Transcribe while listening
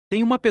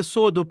Tem uma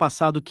pessoa do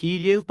passado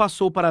que ele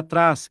passou para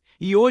trás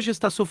e hoje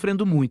está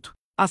sofrendo muito.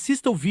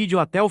 Assista o vídeo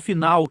até o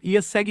final e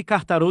segue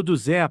Cartarô do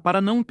Zé para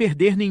não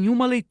perder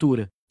nenhuma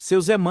leitura. Seu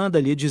Zé manda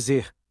lhe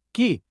dizer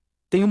que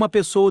tem uma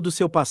pessoa do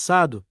seu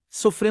passado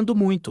sofrendo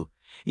muito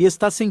e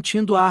está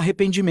sentindo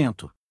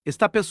arrependimento.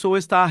 Esta pessoa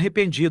está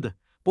arrependida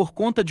por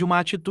conta de uma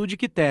atitude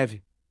que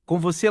teve com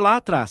você lá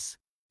atrás.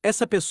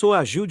 Essa pessoa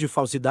agiu de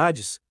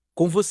falsidades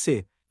com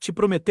você, te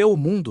prometeu o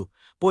mundo,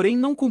 porém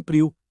não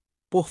cumpriu.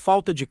 Por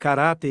falta de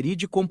caráter e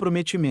de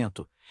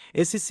comprometimento,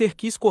 esse ser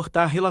quis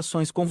cortar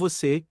relações com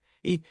você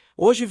e,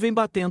 hoje vem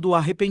batendo o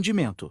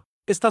arrependimento.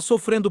 Está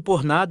sofrendo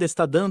por nada,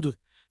 está dando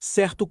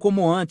certo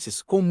como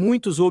antes, com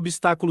muitos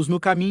obstáculos no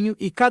caminho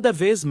e cada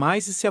vez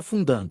mais se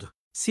afundando.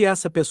 Se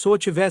essa pessoa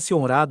tivesse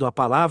honrado a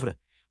palavra,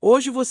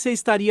 hoje você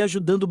estaria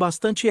ajudando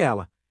bastante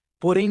ela.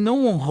 Porém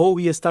não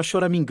honrou e está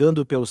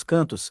choramingando pelos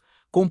cantos,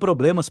 com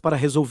problemas para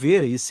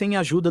resolver e sem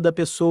a ajuda da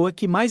pessoa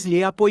que mais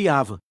lhe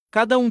apoiava.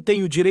 Cada um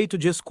tem o direito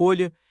de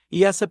escolha,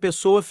 e essa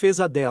pessoa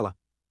fez a dela.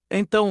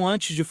 Então,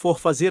 antes de for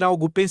fazer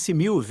algo, pense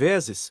 1000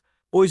 vezes,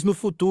 pois no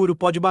futuro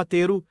pode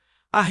bater o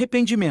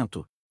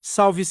arrependimento.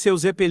 Salve seu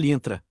Zé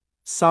Pelintra.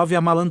 Salve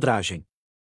a malandragem.